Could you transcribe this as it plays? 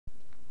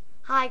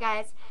Hi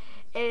guys,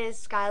 it is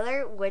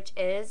Skylar, which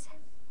is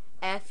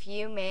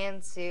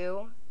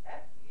fumansu42's.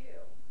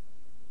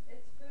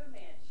 It's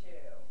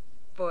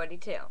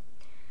fumansu.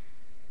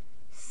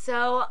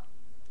 So,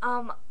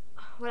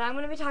 what I'm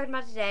going to be talking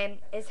about today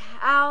is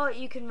how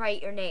you can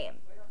write your name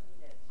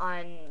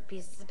on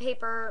pieces of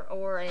paper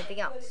or anything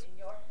else.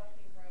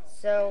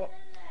 So,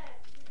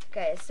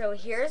 okay, so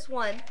here's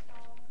one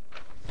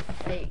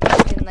that you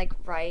can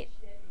write.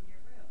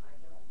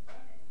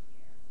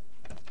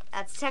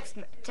 That's text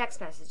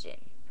messaging.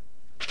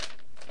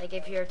 Like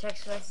if you're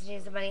text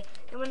messaging somebody,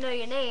 they want to know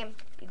your name,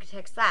 you can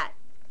text that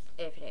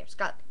if your name's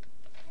Scott.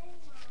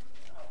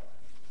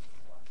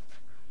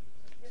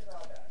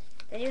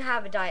 Then you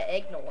have a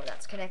diagonal one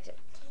that's connected.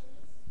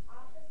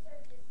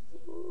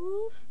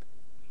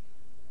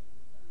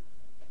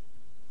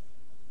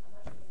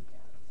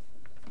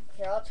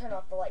 Here, I'll turn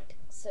off the light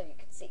so you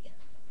can see.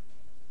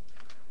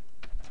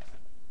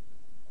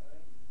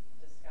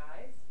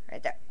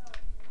 Right there.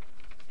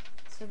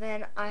 So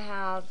then I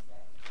have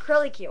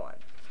curly key one.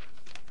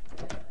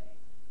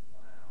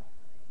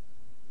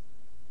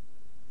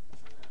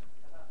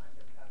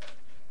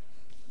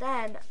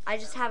 Then I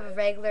just have a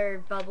regular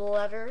bubble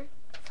letter.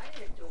 I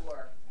need a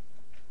door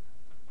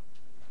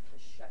to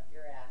shut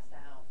your ass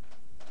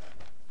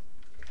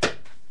out.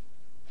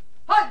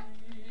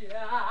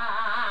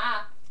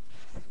 Hi-ya!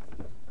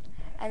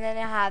 And then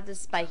I have the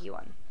spiky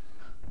one.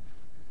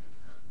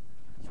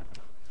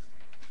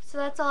 So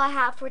that's all I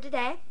have for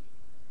today.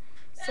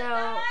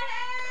 So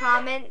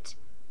comment,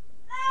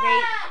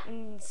 rate,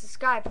 and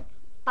subscribe.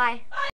 Bye.